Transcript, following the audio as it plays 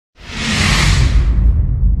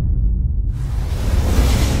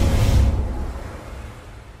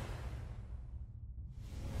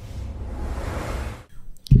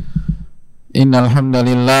Innal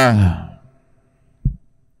hamdalillah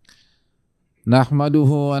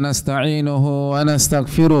nahmaduhu wa nasta'inuhu wa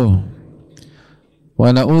nastaghfiruh wa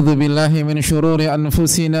na'udzu billahi min shururi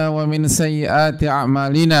anfusina wa min sayyiati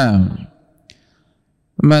a'malina.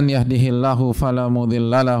 Man yahdihillahu fala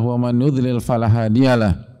mudhillalahu wa man yudlil fala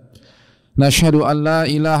hadiyalah. Nashhadu an la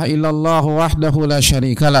ilaha illallah wahdahu la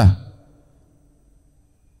syarikalah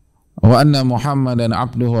wa anna Muhammadan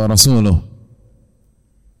abduhu wa rasuluh.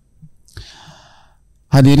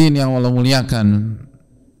 Hadirin yang Allah muliakan,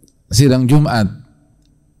 sidang Jumat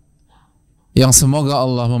yang semoga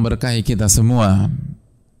Allah memberkahi kita semua,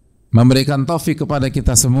 memberikan taufik kepada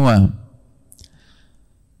kita semua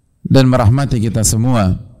dan merahmati kita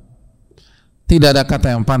semua. Tidak ada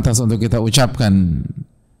kata yang pantas untuk kita ucapkan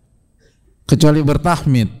kecuali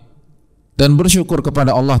bertahmid dan bersyukur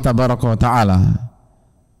kepada Allah tabaraka wa ta'ala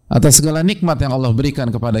atas segala nikmat yang Allah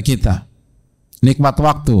berikan kepada kita. Nikmat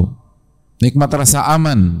waktu, nikmat rasa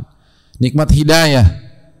aman, nikmat hidayah,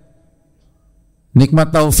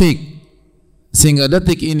 nikmat taufik, sehingga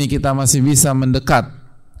detik ini kita masih bisa mendekat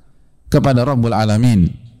kepada Rabbul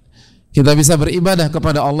Alamin. Kita bisa beribadah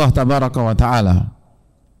kepada Allah tabaraka wa ta'ala.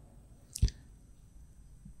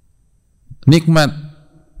 Nikmat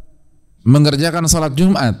mengerjakan salat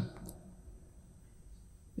Jumat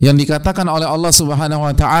yang dikatakan oleh Allah subhanahu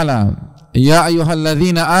wa ta'ala, ya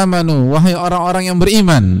ayyuhalladzina amanu, wahai orang-orang yang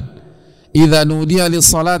beriman, idza nudiya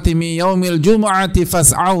lis-salati min yaumil jumu'ati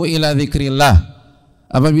fas'au ila dzikrillah.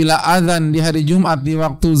 Apabila azan di hari Jumat di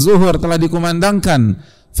waktu zuhur telah dikumandangkan,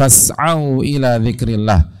 fas'au ila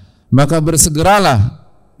dzikrillah, maka bersegeralah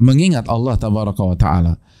mengingat Allah tabaraka wa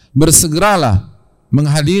taala. Bersegeralah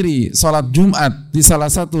menghadiri salat Jumat di salah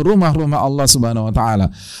satu rumah-rumah Allah subhanahu wa taala.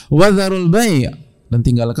 Wa dzarul bai', dan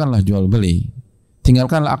tinggalkanlah jual beli.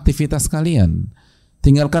 Tinggalkanlah aktivitas kalian.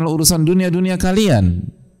 Tinggalkanlah urusan dunia-dunia kalian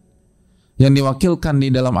yang diwakilkan di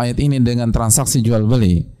dalam ayat ini dengan transaksi jual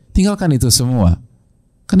beli. Tinggalkan itu semua.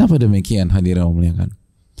 Kenapa demikian, hadirin yang muliakan?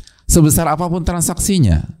 Sebesar apapun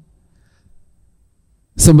transaksinya,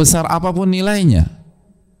 sebesar apapun nilainya,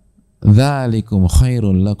 dzalikum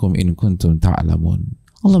khairul lakum in kuntum ta'lamun.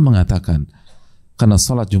 Allah mengatakan, karena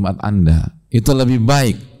salat Jumat Anda itu lebih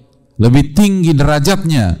baik, lebih tinggi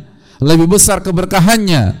derajatnya, lebih besar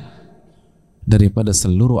keberkahannya daripada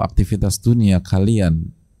seluruh aktivitas dunia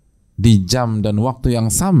kalian di jam dan waktu yang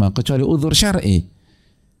sama kecuali udzur syar'i.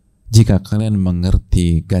 Jika kalian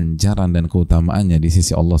mengerti ganjaran dan keutamaannya di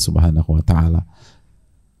sisi Allah subhanahu wa ta'ala,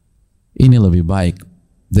 ini lebih baik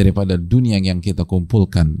daripada dunia yang kita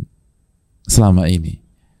kumpulkan selama ini.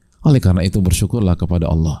 Oleh karena itu bersyukurlah kepada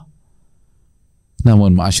Allah.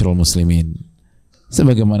 Namun ma'asyiral muslimin,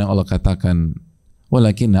 sebagaimana Allah katakan,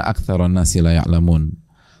 walakinna aktsaran nasi la ya'lamun,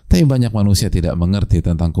 tapi banyak manusia tidak mengerti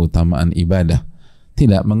tentang keutamaan ibadah,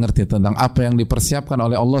 tidak mengerti tentang apa yang dipersiapkan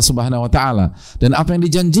oleh Allah subhanahu wa ta'ala dan apa yang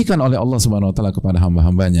dijanjikan oleh Allah subhanahu wa ta'ala kepada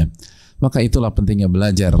hamba-hambanya. Maka itulah pentingnya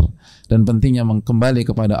belajar dan pentingnya kembali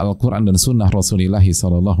kepada Al-Quran dan Sunnah Rasulullah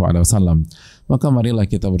SAW. Maka marilah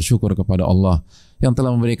kita bersyukur kepada Allah yang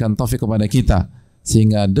telah memberikan taufik kepada kita,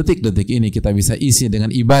 sehingga detik-detik ini kita bisa isi dengan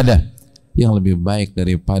ibadah yang lebih baik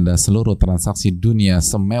daripada seluruh transaksi dunia,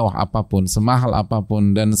 semewah apapun, semahal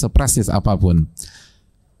apapun, dan seprestis apapun.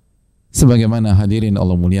 Sebagaimana hadirin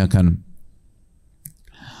Allah muliakan,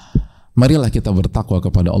 marilah kita bertakwa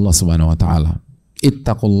kepada Allah subhanahu wa ta'ala.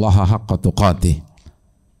 Ittaqullaha haqqa tuqatih.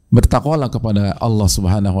 Bertakwalah kepada Allah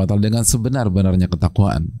subhanahu wa ta'ala dengan sebenar-benarnya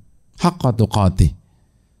ketakwaan. Haqqa tuqatih,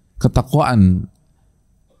 ketakwaan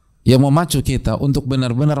yang memacu kita untuk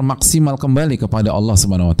benar-benar maksimal kembali kepada Allah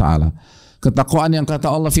subhanahu wa ta'ala. Ketakwaan yang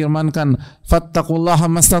kata Allah firmankan,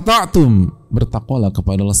 fattaqullaha mastata'tum, bertakwalah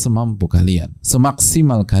kepada Allah semampu kalian,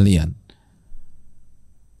 semaksimal kalian.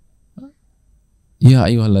 Ya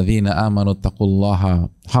ayyuhalladzina amanu taqullaha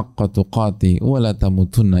haqqa tuqatih wa la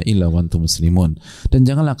tamutunna illa wa antum muslimun. Dan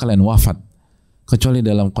janganlah kalian wafat kecuali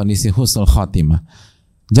dalam kondisi husnul khatimah.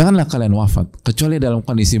 Janganlah kalian wafat kecuali dalam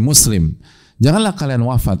kondisi muslim. Janganlah kalian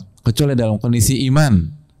wafat kecuali dalam kondisi iman.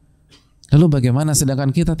 Lalu bagaimana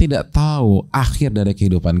sedangkan kita tidak tahu akhir dari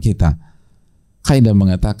kehidupan kita? Kaidah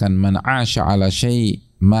mengatakan, man 'asha 'ala syai'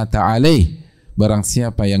 mata 'alaih. Barang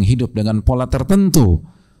siapa yang hidup dengan pola tertentu,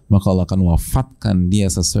 maka Allah akan wafatkan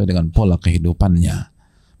dia sesuai dengan pola kehidupannya.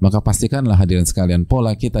 Maka pastikanlah hadirin sekalian,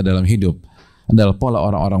 pola kita dalam hidup adalah pola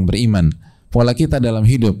orang-orang beriman. Pola kita dalam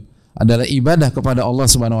hidup adalah ibadah kepada Allah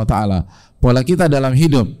subhanahu wa ta'ala. Pola kita dalam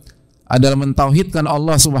hidup adalah mentauhidkan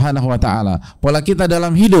Allah subhanahu wa ta'ala. Pola kita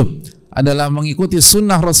dalam hidup adalah mengikuti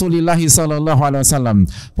sunnah Rasulullah SAW.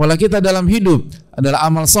 Pola kita dalam hidup adalah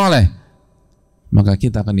amal soleh. Maka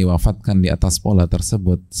kita akan diwafatkan di atas pola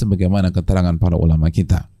tersebut sebagaimana keterangan para ulama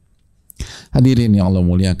kita. Hadirin yang Allah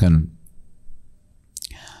muliakan,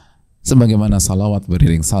 sebagaimana salawat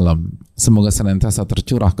beriring salam semoga senantiasa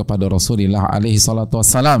tercurah kepada Rasulullah alaihi salatu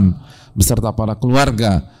wassalam beserta para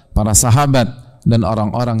keluarga, para sahabat, dan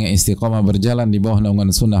orang-orang yang istiqomah berjalan di bawah naungan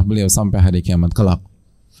sunnah beliau sampai hari kiamat kelak.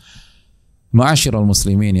 Ma'asyiral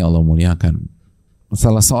muslimin yang Allah muliakan,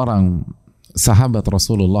 salah seorang sahabat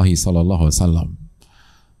Rasulullah sallallahu alaihi wasallam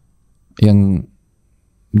yang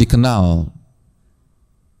dikenal,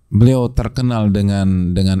 beliau terkenal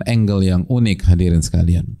dengan angle yang unik, hadirin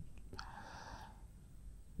sekalian.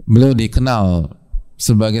 Beliau dikenal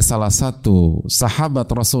sebagai salah satu sahabat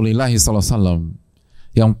Rasulullah SAW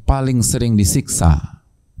yang paling sering disiksa,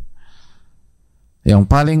 yang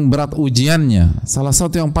paling berat ujiannya. Salah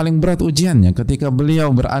satu yang paling berat ujiannya ketika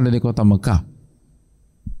beliau berada di kota Mekah,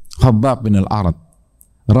 Khabbab bin al-Arat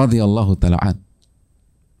radhiyallahu ta'ala.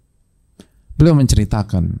 Beliau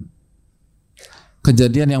menceritakan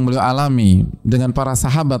kejadian yang beliau alami dengan para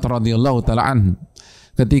sahabat radhiyallahu ta'ala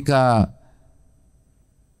ketika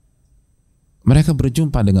mereka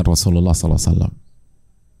berjumpa dengan Rasulullah SAW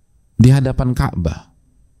di hadapan Ka'bah.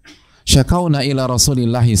 Syakauna ila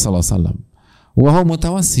Rasulillah SAW wa huwa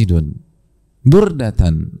mutawassidun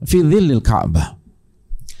burdatan fi dhillil Ka'bah.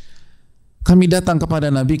 Kami datang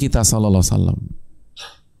kepada Nabi kita SAW.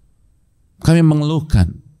 Kami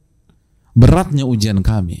mengeluhkan beratnya ujian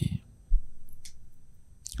kami.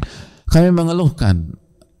 Kami mengeluhkan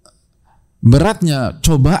beratnya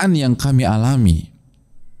cobaan yang kami alami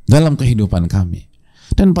dalam kehidupan kami.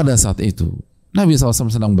 Dan pada saat itu Nabi SAW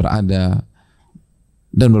sedang berada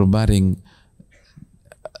dan berbaring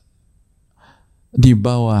di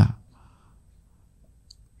bawah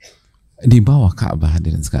Ka'bah,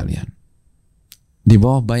 hadirin sekalian, di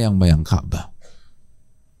bawah bayang-bayang Ka'bah.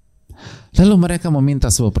 Lalu mereka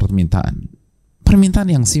meminta sebuah permintaan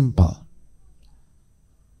yang simpel,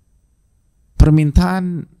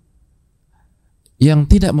 permintaan yang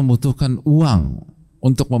tidak membutuhkan uang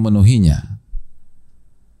untuk memenuhinya.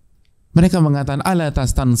 Mereka mengatakan, ala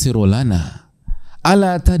tastansiru lana,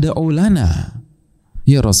 ala tad'u lana,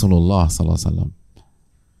 ya Rasulullah SAW,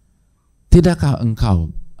 tidakkah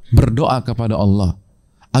engkau berdoa kepada Allah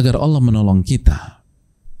agar Allah menolong kita?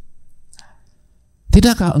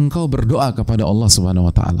 Tidakkah engkau berdoa kepada Allah Subhanahu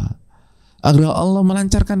wa ta'ala agar Allah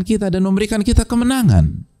melancarkan kita dan memberikan kita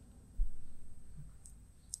kemenangan?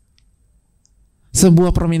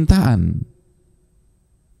 Sebuah permintaan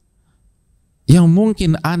yang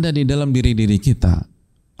mungkin ada di dalam diri kita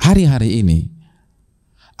hari-hari ini,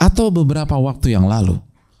 atau beberapa waktu yang lalu,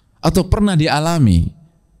 atau pernah dialami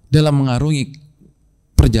dalam mengarungi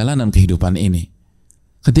perjalanan kehidupan ini.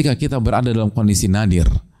 Ketika kita berada dalam kondisi nadir,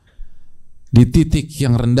 di titik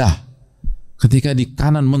yang rendah, ketika di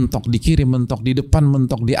kanan mentok, di kiri mentok, di depan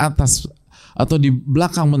mentok, di atas atau di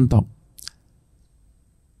belakang mentok,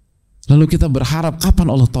 lalu kita berharap kapan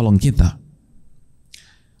Allah tolong kita.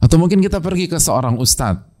 Atau mungkin kita pergi ke seorang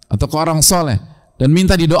ustadz atau ke orang soleh dan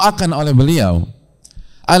minta didoakan oleh beliau,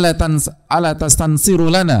 ala tastansiru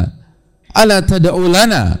lana, ala tad'u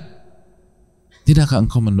lana, tidakkah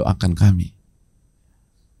engkau mendoakan kami,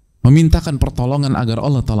 memintakan pertolongan agar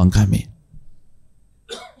Allah tolong kami?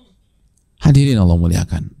 Hadirin Allah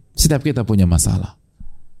muliakan, setiap kita punya masalah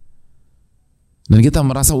dan kita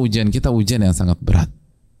merasa ujian kita ujian yang sangat berat,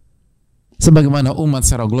 sebagaimana umat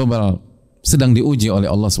secara global sedang diuji oleh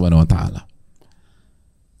Allah Subhanahu wa ta'ala.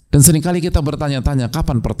 Dan seringkali kita bertanya-tanya,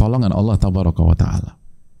 kapan pertolongan Allah Tabaraka wa ta'ala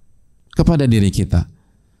kepada diri kita,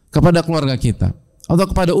 kepada keluarga kita, atau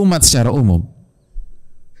kepada umat secara umum?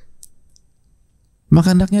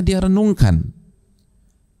 Maka hendaknya dia renungkan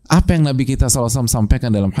apa yang Nabi kita SAW sampaikan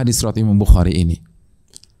dalam hadis riwayat Imam Bukhari ini.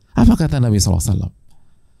 Apa kata Nabi SAW?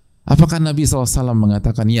 Apakah Nabi SAW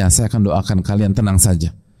mengatakan, ya saya akan doakan kalian, tenang saja,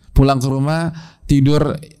 pulang ke rumah,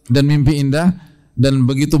 tidur dan mimpi indah, dan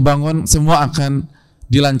begitu bangun semua akan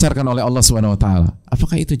dilancarkan oleh Allah Subhanahu wa ta'ala?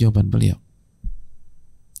 Apakah itu jawaban beliau?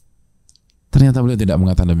 Ternyata beliau tidak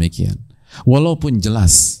mengatakan demikian. Walaupun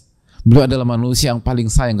jelas beliau adalah manusia yang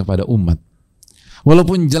paling sayang kepada umat,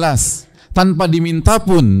 walaupun jelas tanpa diminta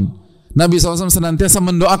pun Nabi SAW senantiasa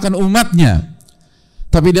mendoakan umatnya,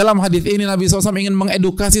 tapi dalam hadis ini Nabi SAW ingin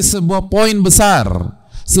mengedukasi sebuah poin besar,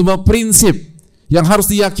 sebuah prinsip yang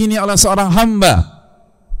harus diyakini oleh seorang hamba.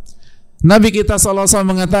 Nabi kita SAW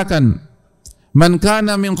mengatakan, man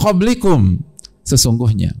kana min qablikum,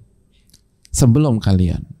 sesungguhnya sebelum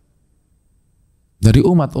kalian, dari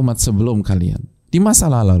umat-umat sebelum kalian, di masa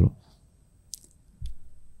lalu,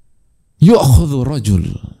 yu'khudhu rajul,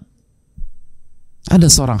 ada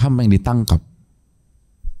seorang hamba yang ditangkap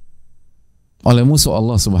oleh musuh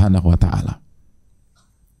Allah Subhanahu wa ta'ala,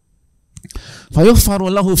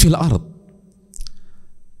 fayughfaru lahu fil ard,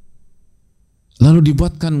 lalu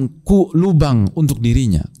dibuatkan lubang untuk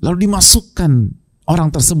dirinya, lalu dimasukkan orang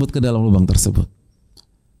tersebut ke dalam lubang tersebut.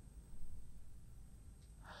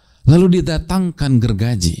 Lalu didatangkan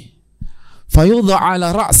gergaji, fayudha ala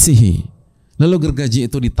ra'sihi, lalu gergaji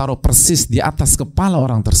itu ditaruh persis di atas kepala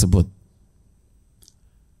orang tersebut.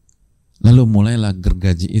 Lalu mulailah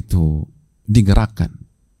gergaji itu digerakkan,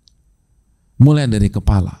 mulai dari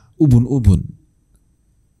kepala, ubun-ubun,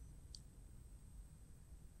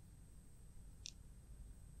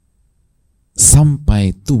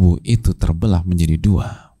 sampai tubuh itu terbelah menjadi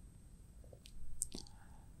dua.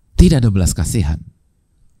 Tidak ada belas kasihan,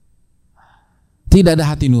 tidak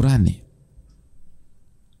ada hati nurani.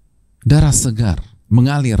 Darah segar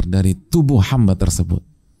mengalir dari tubuh hamba tersebut.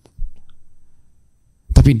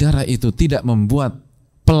 Tapi darah itu tidak membuat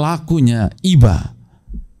pelakunya iba.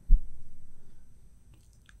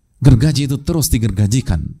 Gergaji itu terus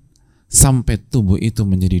digergajikan sampai tubuh itu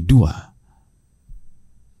menjadi dua.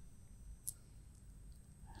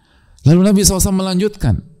 Lalu Nabi SAW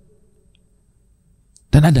melanjutkan,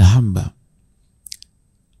 dan ada hamba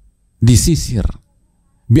disisir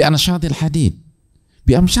bi'amsyatil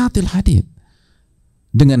hadid,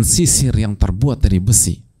 dengan sisir yang terbuat dari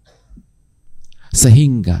besi,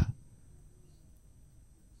 sehingga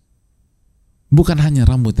bukan hanya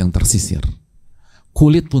rambut yang tersisir,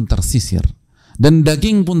 kulit pun tersisir, dan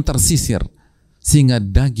daging pun tersisir, sehingga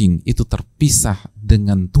daging itu terpisah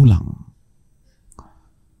dengan tulang.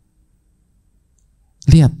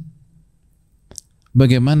 Lihat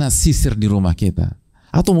bagaimana sisir di rumah kita,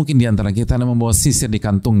 atau mungkin di antara kita yang membawa sisir di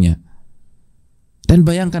kantungnya, dan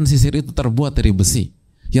bayangkan sisir itu terbuat dari besi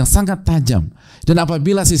yang sangat tajam, dan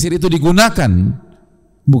apabila sisir itu digunakan,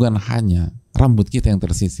 bukan hanya rambut kita yang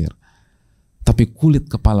tersisir, tapi kulit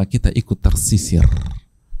kepala kita ikut tersisir,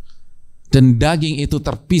 dan daging itu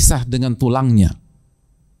terpisah dengan tulangnya.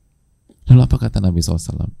 Lalu apa kata Nabi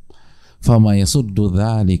SAW? Fama yasuddu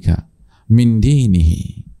dzalika min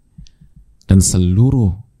dinihi, dan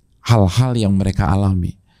seluruh hal-hal yang mereka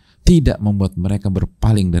alami tidak membuat mereka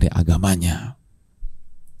berpaling dari agamanya,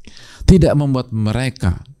 tidak membuat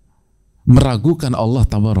mereka meragukan Allah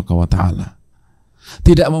tabaraka wa ta'ala,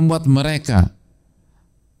 tidak membuat mereka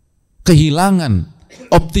kehilangan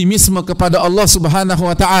optimisme kepada Allah subhanahu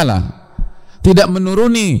wa ta'ala, tidak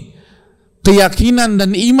menuruni keyakinan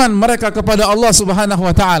dan iman mereka kepada Allah subhanahu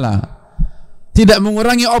wa ta'ala, tidak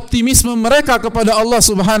mengurangi optimisme mereka kepada Allah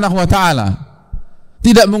subhanahu wa ta'ala,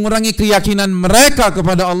 tidak mengurangi keyakinan mereka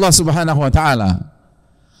kepada Allah subhanahu wa ta'ala,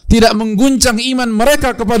 tidak mengguncang iman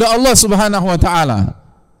mereka kepada Allah subhanahu wa ta'ala.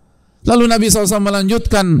 Lalu Nabi SAW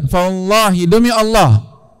melanjutkan, fawallahi, demi Allah,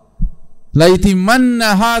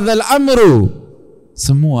 laitimanna hadzal amru,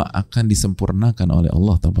 semua akan disempurnakan oleh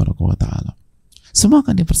Allah tabaraka wa ta'ala. Semua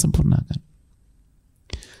akan dipersempurnakan,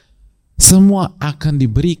 semua akan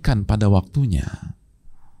diberikan pada waktunya,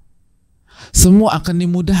 semua akan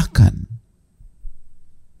dimudahkan.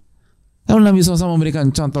 Lalu Nabi SAW memberikan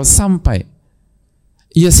contoh sampai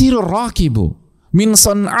yasirur rakibu min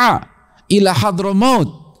San'a ila Hadramaut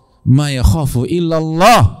ma yakhafu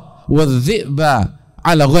illallah wadh-dhi'ba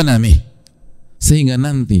ala ghanamih, sehingga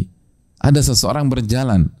nanti ada seseorang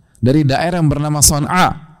berjalan dari daerah yang bernama San'a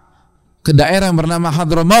ke daerah yang bernama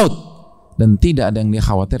Hadramaut, dan tidak ada yang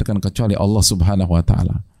dikhawatirkan kecuali Allah subhanahu wa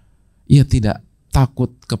ta'ala. Ia tidak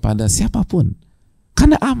takut kepada siapapun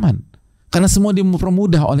karena aman, karena semua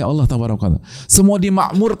dipermudah oleh Allah tabaraka wa ta'ala, semua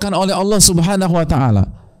dimakmurkan oleh Allah subhanahu wa ta'ala.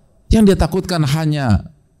 Yang dia takutkan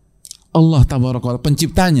hanya Allah tabaraka wa ta'ala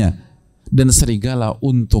penciptanya, dan serigala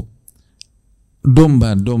untuk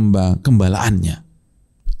domba-domba gembalaannya.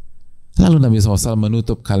 Lalu Nabi SAW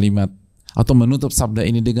menutup kalimat atau menutup sabda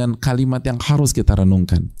ini dengan kalimat yang harus kita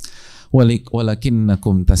renungkan.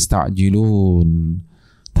 Walakinnakum tasta'jilun,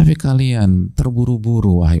 tapi kalian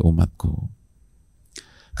terburu-buru wahai umatku,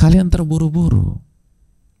 kalian terburu-buru.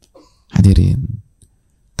 Hadirin,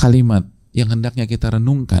 kalimat yang hendaknya kita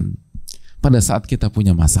renungkan pada saat kita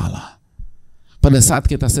punya masalah, pada saat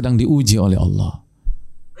kita sedang diuji oleh Allah,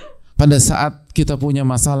 pada saat kita punya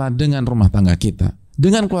masalah dengan rumah tangga kita,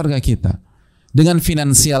 dengan keluarga kita, dengan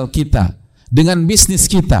finansial kita, dengan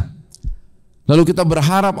bisnis kita. Lalu kita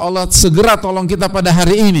berharap Allah segera tolong kita pada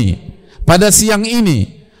hari ini, pada siang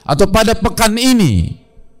ini, atau pada pekan ini.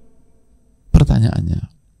 Pertanyaannya,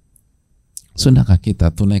 sudahkah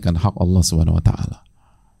kita tunaikan hak Allah subhanahu wa ta'ala?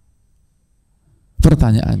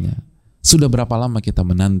 Pertanyaannya, sudah berapa lama kita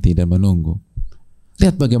menanti dan menunggu?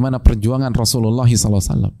 Lihat bagaimana perjuangan Rasulullah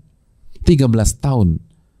SAW, 13 tahun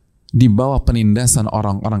di bawah penindasan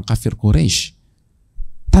orang-orang kafir Quraisy,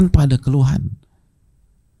 tanpa ada keluhan,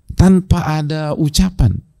 tanpa ada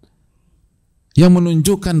ucapan yang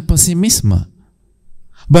menunjukkan pesimisme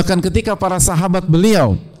Bahkan ketika para sahabat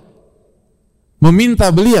beliau meminta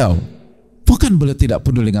beliau, bukan beliau tidak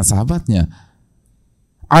peduli dengan sahabatnya.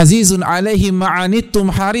 Azizun alaihi ma'anittum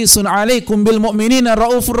harisun alaikum bil mu'minina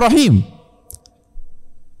raufur rahim.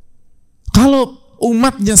 Kalau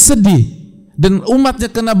umatnya sedih dan umatnya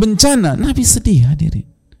kena bencana, Nabi sedih, hadirin.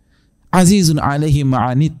 Azizun alaihi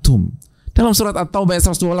ma'anittum. Dalam surat At-Taubah ayat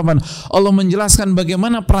 128, Allah menjelaskan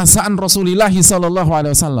bagaimana perasaan Rasulullah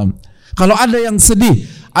SAW. Kalau ada yang sedih,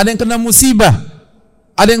 ada yang kena musibah,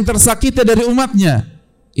 ada yang tersakiti dari umatnya,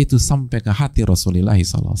 itu sampai ke hati Rasulullah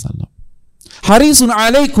SAW. Harisun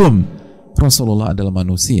alaikum. Rasulullah adalah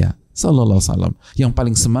manusia SAW yang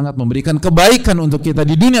paling semangat memberikan kebaikan untuk kita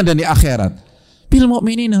di dunia dan di akhirat. Bil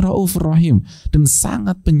mu'minina raufur rahim, dan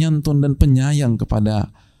sangat penyantun dan penyayang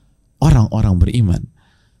kepada orang-orang beriman.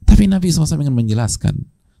 Tapi Nabi SAW ingin menjelaskan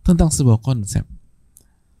tentang sebuah konsep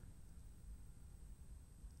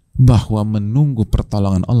bahwa menunggu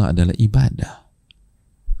pertolongan Allah adalah ibadah.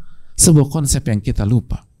 Sebuah konsep yang kita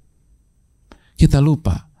lupa. Kita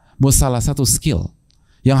lupa bahwa salah satu skill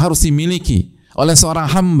yang harus dimiliki oleh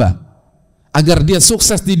seorang hamba agar dia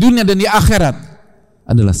sukses di dunia dan di akhirat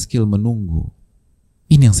adalah skill menunggu.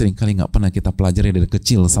 Ini yang seringkali nggak pernah kita pelajari dari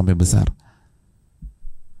kecil sampai besar.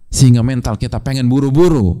 Sehingga mental kita pengen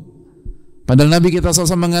buru-buru. Padahal Nabi kita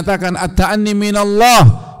SAW mengatakan at-ta'anni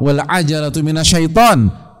minallah wal ajalatu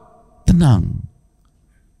minasyaitan. Tenang,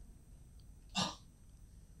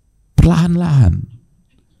 perlahan-lahan,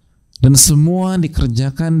 dan semua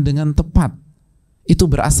dikerjakan dengan tepat. Itu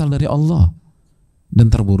berasal dari Allah, dan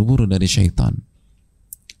terburu-buru dari syaitan.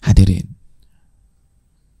 Hadirin,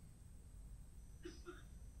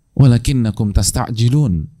 walakinnakum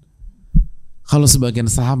tasta'jilun. Kalau sebagian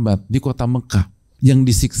sahabat di kota Mekah yang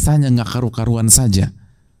disiksanya nggak karu-karuan saja,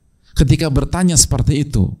 ketika bertanya seperti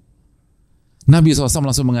itu, Nabi SAW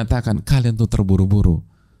langsung mengatakan, kalian tuh terburu-buru.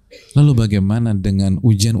 Lalu bagaimana dengan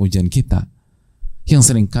ujian-ujian kita yang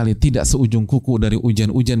seringkali tidak seujung kuku dari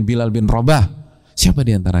ujian-ujian Bilal bin Rabah? Siapa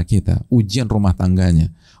di antara kita ujian rumah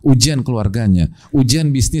tangganya, ujian keluarganya,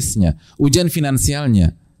 ujian bisnisnya, ujian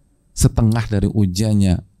finansialnya setengah dari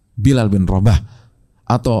ujiannya Bilal bin Rabah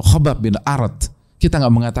atau Khubab bin Arat? Kita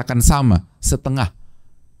nggak mengatakan sama, setengah.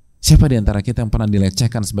 Siapa di antara kita yang pernah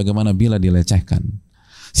dilecehkan sebagaimana Bilal dilecehkan?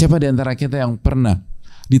 Siapa di antara kita yang pernah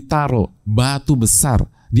ditaruh batu besar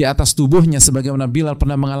di atas tubuhnya sebagaimana Bilal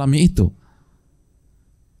pernah mengalami itu?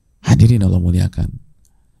 Hadirin Allah muliakan,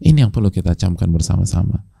 ini yang perlu kita camkan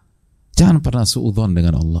bersama-sama. Jangan pernah suudzon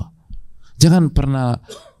dengan Allah. Jangan pernah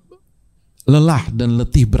lelah dan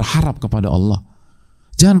letih berharap kepada Allah.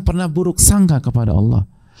 Jangan pernah buruk sangka kepada Allah.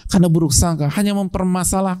 Karena buruk sangka hanya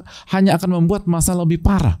hanya akan membuat masalah lebih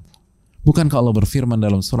parah. Bukankah Allah berfirman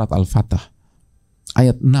dalam surat Al-Fatah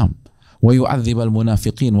ayat 6, wa yu'adzibal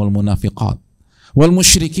munafiqin wal munafiqat wal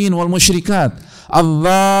musyrikin wal musyrikat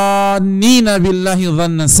adh-dhannina billahi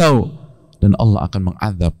dhanna saw. Dan Allah akan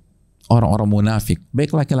mengazab orang-orang munafik,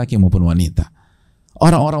 baik laki-laki maupun wanita.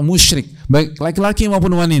 Orang-orang musyrik, baik laki-laki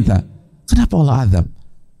maupun wanita. Kenapa Allah azab?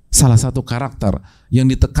 Salah satu karakter yang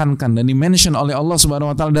ditekankan dan dimention oleh Allah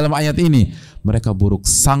Subhanahu wa taala dalam ayat ini, mereka buruk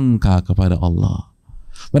sangka kepada Allah.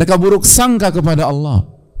 Mereka buruk sangka kepada Allah.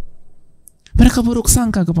 Mereka buruk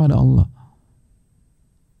sangka kepada Allah.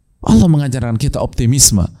 Allah mengajarkan kita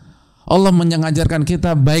optimisme. Allah mengajarkan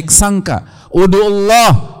kita baik sangka.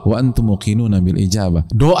 Ud'ullah wa antum muqinuna bil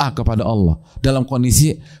ijabah. Doa kepada Allah dalam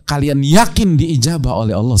kondisi kalian yakin diijabah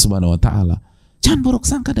oleh Allah Subhanahu wa taala. Jangan buruk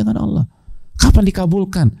sangka dengan Allah. Kapan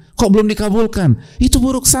dikabulkan? Kok belum dikabulkan? Itu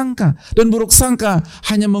buruk sangka. Dan buruk sangka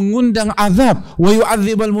hanya mengundang azab. Wa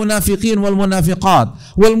yu'adzibal munafiqin wal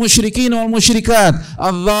munafiqat wal musyrikin wal musyrikat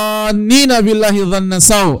adh-dhannina billahi dhanna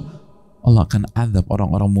saw. Allah akan azab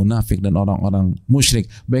orang-orang munafik dan orang-orang musyrik,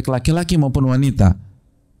 baik laki-laki maupun wanita.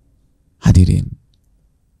 Hadirin,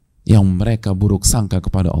 yang mereka buruk sangka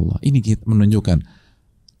kepada Allah. Ini menunjukkan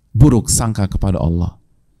buruk sangka kepada Allah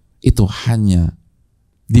itu hanya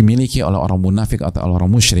dimiliki oleh orang munafik atau orang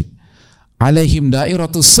musyrik. Alaihim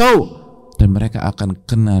dairatus saw, dan mereka akan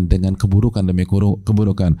kena dengan keburukan demi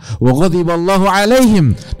keburukan. Wa ghadiballahu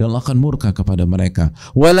alaihim, dan Allah akan murka kepada mereka.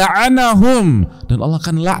 Wa la'anahum, dan Allah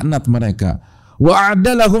akan laknat mereka. Wa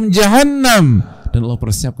a'dalahum jahannam, dan Allah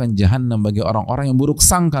persiapkan jahannam bagi orang-orang yang buruk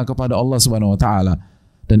sangka kepada Allah Subhanahu wa taala.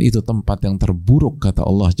 Dan itu tempat yang terburuk kata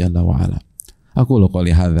Allah Jalla wa ala. Aku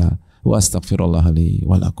qouli hadza wa astaghfirullah li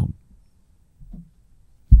wa lakum.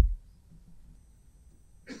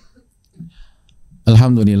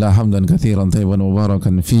 Alhamdulillah hamdan katsiran thayyiban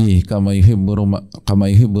mubarakan fihi kama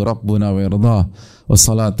yuhibbu rabbuna wa yardah.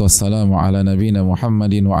 Wassalatu wassalamu ala nabiyyina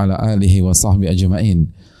Muhammadin wa ala alihi wa sahbihi ajma'in.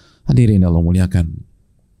 Hadirin Allah muliakan.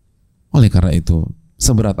 Oleh karena itu,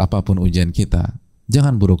 seberat apapun ujian kita,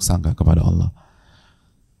 jangan buruk sangka kepada Allah.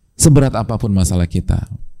 Seberat apapun masalah kita,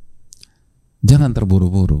 jangan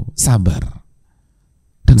terburu-buru, sabar.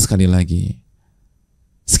 Dan sekali lagi,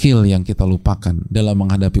 skill yang kita lupakan dalam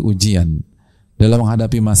menghadapi ujian, dalam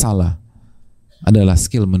menghadapi masalah, adalah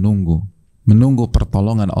skill menunggu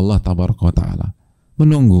pertolongan Allah Tabaraka wa Ta'ala.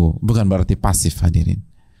 Menunggu bukan berarti pasif, hadirin.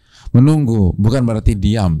 Menunggu bukan berarti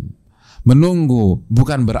diam. Menunggu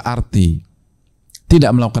bukan berarti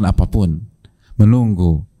tidak melakukan apapun.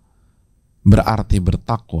 Menunggu berarti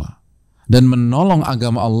bertakwa dan menolong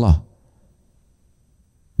agama Allah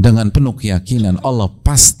dengan penuh keyakinan Allah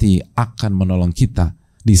pasti akan menolong kita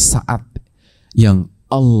di saat yang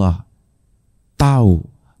Allah tahu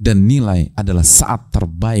dan nilai adalah saat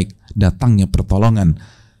terbaik datangnya pertolongan.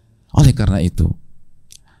 Oleh karena itu,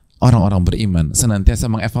 orang-orang beriman senantiasa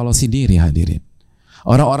mengevaluasi diri, hadirin.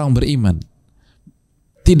 Orang-orang beriman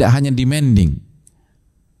tidak hanya demanding,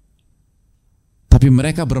 tapi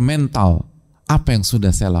mereka bermental, apa yang sudah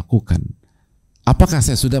saya lakukan? Apakah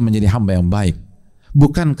saya sudah menjadi hamba yang baik?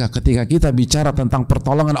 Bukankah ketika kita bicara tentang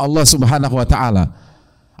pertolongan Allah Subhanahu wa Ta'ala,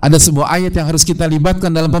 ada sebuah ayat yang harus kita libatkan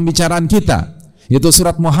dalam pembicaraan kita, yaitu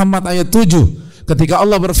surat Muhammad ayat 7, ketika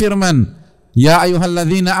Allah berfirman, ya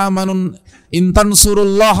ayyuhalladzina amanu in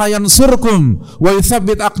tansurullaha yansurkum wa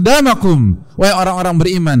yutsabbit aqdamakum. Wahai orang-orang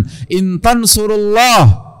beriman, in tansurullah,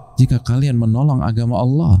 jika kalian menolong agama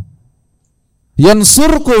Allah,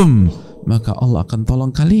 yansurkum, maka Allah akan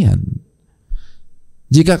tolong kalian.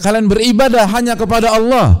 Jika kalian beribadah hanya kepada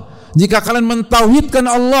Allah, jika kalian mentauhidkan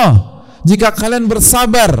Allah, jika kalian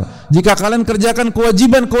bersabar, jika kalian kerjakan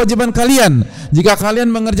kewajiban-kewajiban kalian, jika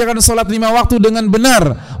kalian mengerjakan sholat 5 waktu dengan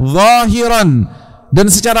benar, zahiran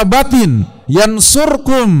dan secara batin,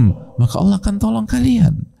 yansurkum, maka Allah akan tolong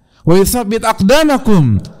kalian. Wa yutsabbit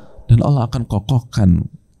aqdamakum, dan Allah akan kokohkan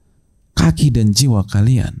kaki dan jiwa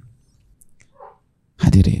kalian.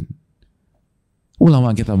 Hadirin,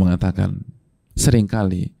 ulama kita mengatakan,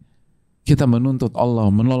 seringkali kita menuntut Allah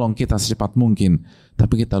menolong kita secepat mungkin,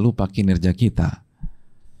 tapi kita lupa kinerja kita.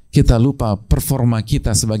 Kita lupa performa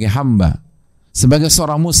kita sebagai hamba, sebagai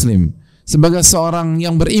seorang muslim, sebagai seorang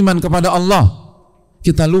yang beriman kepada Allah.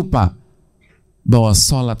 Kita lupa bahwa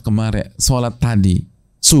sholat tadi,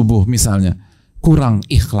 subuh misalnya, kurang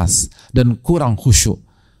ikhlas dan kurang khusyuk.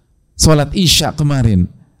 Sholat isya kemarin,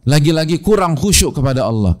 lagi-lagi kurang khusyuk kepada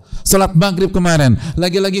Allah. Salat maghrib kemarin,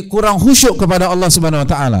 lagi-lagi kurang khusyuk kepada Allah Subhanahu wa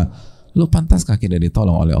Ta'ala. Lu pantaskah kita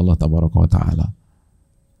ditolong oleh Allah Tabaraka wa Ta'ala?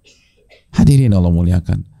 Hadirin Allah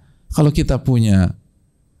muliakan, kalau kita punya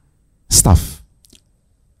staff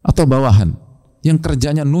atau bawahan yang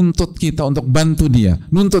kerjanya nuntut kita untuk bantu dia,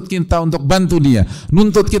 nuntut kita untuk bantu dia,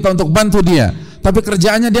 nuntut kita untuk bantu dia, tapi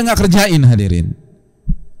kerjaannya dia nggak kerjain, hadirin,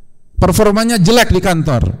 performanya jelek di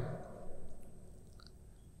kantor,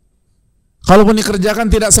 kalaupun dikerjakan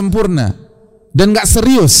tidak sempurna dan nggak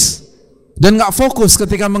serius dan nggak fokus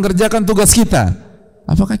ketika mengerjakan tugas kita,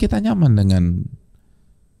 apakah kita nyaman dengan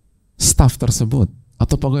staf tersebut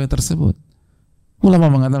atau pegawai tersebut? Ulama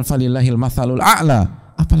mengatakan falillahil matsalul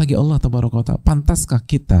a'la, apalagi Allah Tabaraka wa Ta'ala. Pantaskah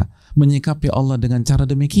kita menyikapi Allah dengan cara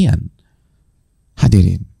demikian?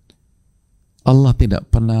 Hadirin, Allah tidak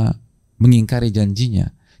pernah mengingkari janjinya,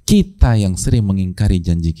 kita yang sering mengingkari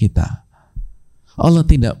janji kita. Allah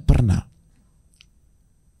tidak pernah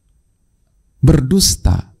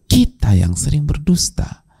berdusta, kita yang sering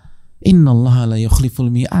berdusta. Innallaha la yukhliful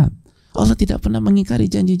mi'ad. Allah tidak pernah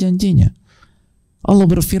mengingkari janji-janjinya. Allah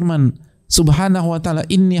berfirman Subhanahu wa ta'ala,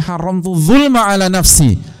 inni haramtu zulma ala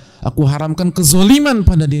nafsi, aku haramkan kezoliman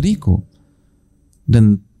pada diriku.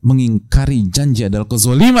 Dan mengingkari janji adalah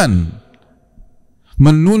kezoliman.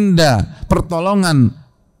 Menunda pertolongan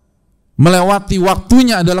melewati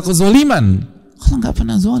waktunya adalah kezoliman. Allah nggak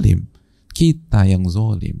pernah zolim, kita yang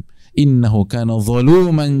zolim. Innahu kana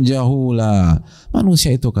zaluman jahula.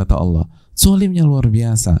 Manusia itu, kata Allah, zolimnya luar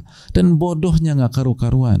biasa dan bodohnya nggak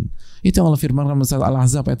karu-karuan. Itu yang Allah firmankan dalam surat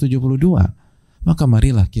Al-Ahzab ayat 72. Maka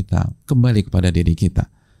marilah kita kembali kepada diri kita.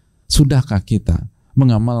 Sudahkah kita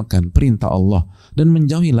mengamalkan perintah Allah dan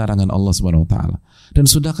menjauhi larangan Allah Subhanahu wa taala? Dan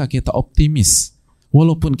sudahkah kita optimis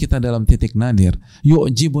walaupun kita dalam titik nadir?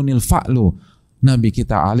 Yu'jibunil fa'lu. Nabi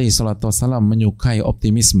kita alaihi salatu wassalam menyukai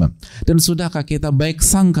optimisme. Dan sudahkah kita baik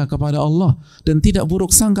sangka kepada Allah dan tidak buruk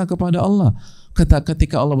sangka kepada Allah?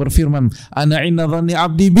 Ketika Allah berfirman, ana inna dhanni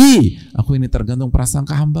abdi bi, aku ini tergantung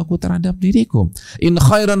prasangka hambaku terhadap diriku. In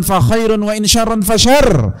khairan fa khairun wa in syarran fa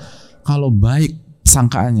syarr. Kalau baik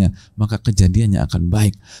sangkaannya, maka kejadiannya akan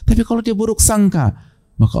baik. Tapi kalau dia buruk sangka,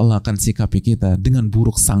 maka Allah akan sikapi kita dengan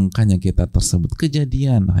buruk sangkanya kita tersebut.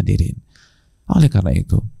 Kejadian, hadirin. Oleh karena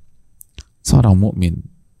itu, seorang mukmin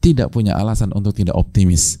tidak punya alasan untuk tidak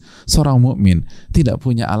optimis. Seorang mukmin tidak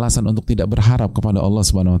punya alasan untuk tidak berharap kepada Allah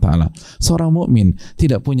Subhanahu wa taala. Seorang mukmin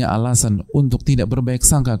tidak punya alasan untuk tidak berbaik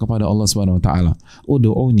sangka kepada Allah Subhanahu wa taala.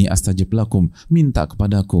 Ud'uni astajib lakum, minta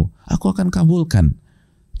kepadaku, aku akan kabulkan.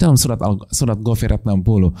 Dalam surat Ghafir 60,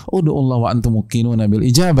 ud'ullah wa antum muqinuna bil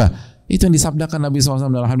ijabah. Itu yang disabdakan Nabi SAW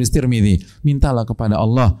dalam hadis Tirmidzi. Mintalah kepada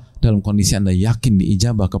Allah dalam kondisi Anda yakin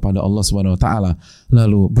diijabah kepada Allah Subhanahu wa taala.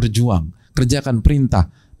 Lalu berjuang, kerjakan perintah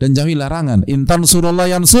dan jauhi larangan. In tansurullah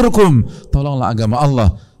yansurkum, tolonglah agama Allah,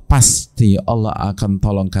 pasti Allah akan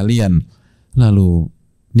tolong kalian. Lalu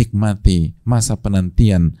nikmati masa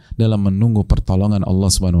penantian dalam menunggu pertolongan Allah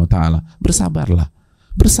Subhanahu wa taala. Bersabarlah.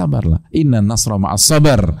 Inna nasra ma'as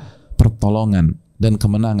sabar. Pertolongan dan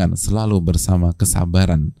kemenangan selalu bersama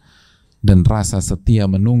kesabaran dan rasa setia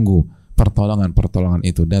menunggu pertolongan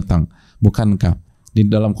itu datang. Bukankah di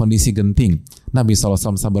dalam kondisi genting Nabi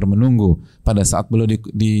SAW sabar menunggu pada saat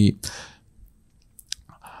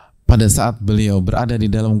beliau berada di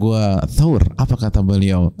dalam gua Thawr? Apa kata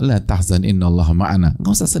beliau? La tahzan innallaha ma'ana.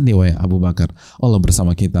 Enggak usah sedih wahai Abu Bakar, Allah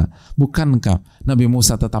bersama kita. Bukankah Nabi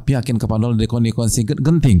Musa tetap yakin kepada Allah di kondisi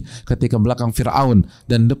genting ketika belakang Fir'aun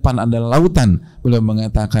dan depan adalah lautan? Beliau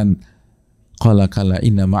mengatakan, qala kala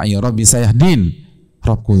inna ma'i rabbi sayahdin.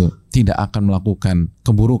 Rabbku tidak akan melakukan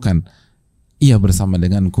keburukan, ia bersama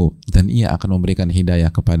denganku dan ia akan memberikan hidayah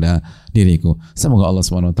kepada diriku. Semoga Allah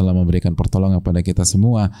SWT memberikan pertolongan pada kita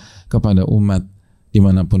semua, kepada umat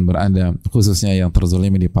dimanapun berada, khususnya yang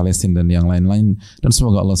terzolimi di Palestina dan yang lain-lain. Dan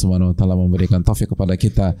semoga Allah SWT memberikan taufik kepada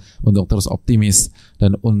kita untuk terus optimis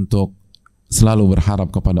dan untuk selalu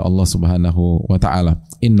berharap kepada Allah Subhanahu wa taala.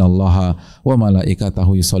 Innallaha wa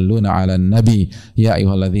malaikatahu yusholluna 'alan nabi ya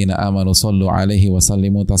ayyuhalladzina amanu shallu 'alaihi wa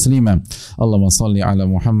sallimu taslima. Allahumma shalli 'ala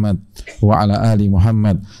Muhammad wa 'ala ali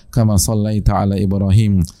Muhammad kama shallaita 'ala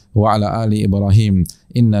Ibrahim wa 'ala ali Ibrahim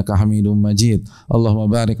innaka Hamidum Majid.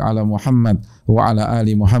 Allahumma barik 'ala Muhammad wa 'ala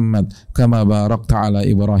ali Muhammad kama barakta 'ala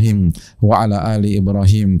Ibrahim wa 'ala ali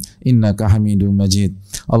Ibrahim innaka Hamidum Majid.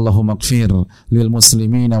 Allahumma ighfir lil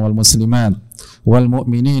muslimina wal muslimat wal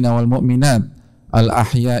mu'minina wal mu'minat al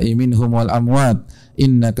ahya'i minhum wal amwat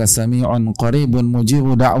innaka sami'un qaribun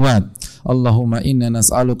mujibu da'wat. Allahumma inna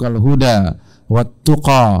nas'aluka al huda wat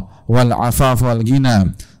tuqa wal afaf wal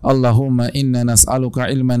ghina. Allahumma inna nas'aluka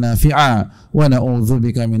ilman nafi'a wa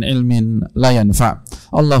na'udzubika min ilmin la yanfa'.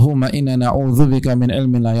 Allahumma inna na'udzubika min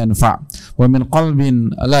ilmin la yanfa' wa min qalbin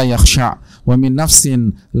la yakhsha' wa min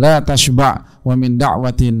nafsin la tashba' wa min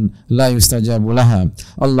da'watin la yustajabu laha.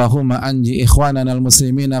 Allahumma anji ikhwanana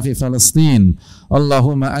al-muslimina fi Palestin.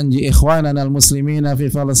 Allahumma anji ikhwanana al-muslimina fi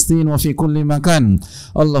Palestin wa fi kulli makan.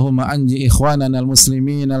 Allahumma anji ikhwanana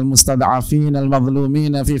al-muslimina al-mustad'afin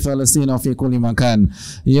al-mazlumina fi Palestin wa fi kulli makan.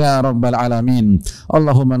 Ya Rabbal Alamin.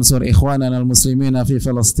 Allahumma ansur ikhwanana al-muslimina fi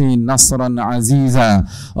Palestin nasran aziza.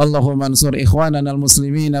 Allahumma ansur ikhwanana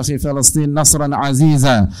al-muslimina fi Palestin nasran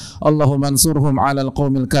aziza. Allahumma ansurhum ala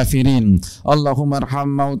al-qawmil kafirin. Allahumma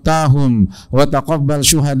arham mautahum wa taqabbal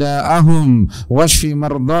syuhada'ahum washfi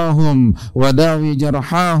mardahum wa dawi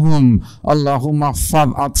jarhahum. Allahumma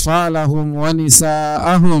ahfadh atfalahum wa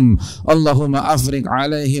nisa'ahum. Allahumma afrik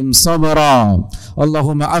alaihim sabra.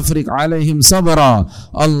 Allahumma afrik alaihim sabra.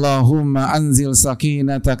 Allahumma anzil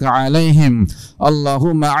sakinataka alaihim.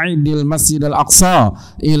 Allahumma a'idil masjid al-aqsa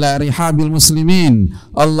ila rihabil muslimin.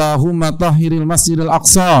 Allahumma tahhiril masjid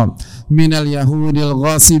al-aqsa minal yahudil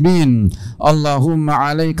ghasibin. Allahumma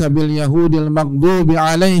alayka bil yahudil maghdubi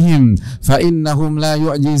alaihim fa innahum la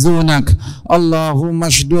yu'jizunak. Allahumma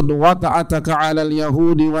shdud wata'ataka ala al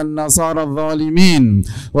yahudi wan nasara adh-dhalimin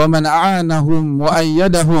wa man a'anahum wa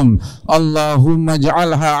ayyadahum. Allahumma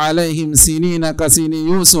ij'alha alaihim sinina ka sini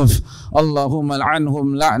Yusuf. Allahumma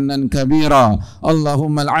al'anhum la'nan kabira.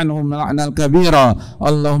 Allahumma al'anhum la'nan kabira.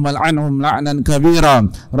 Allahumma al'anhum la'nan kabira.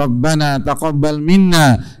 Rabbana taqabbal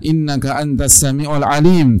minna innaka antas sami'ul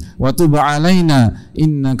alim wa tub 'alaina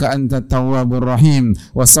innaka antat tawwabur rahim.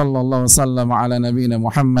 Wa sallallahu sallama ala nabiyyina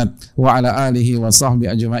Muhammad wa ala alihi wa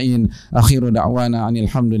sahbihi ajma'in. Akhiru da'wana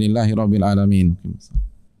anil hamdulillahi rabbil alamin.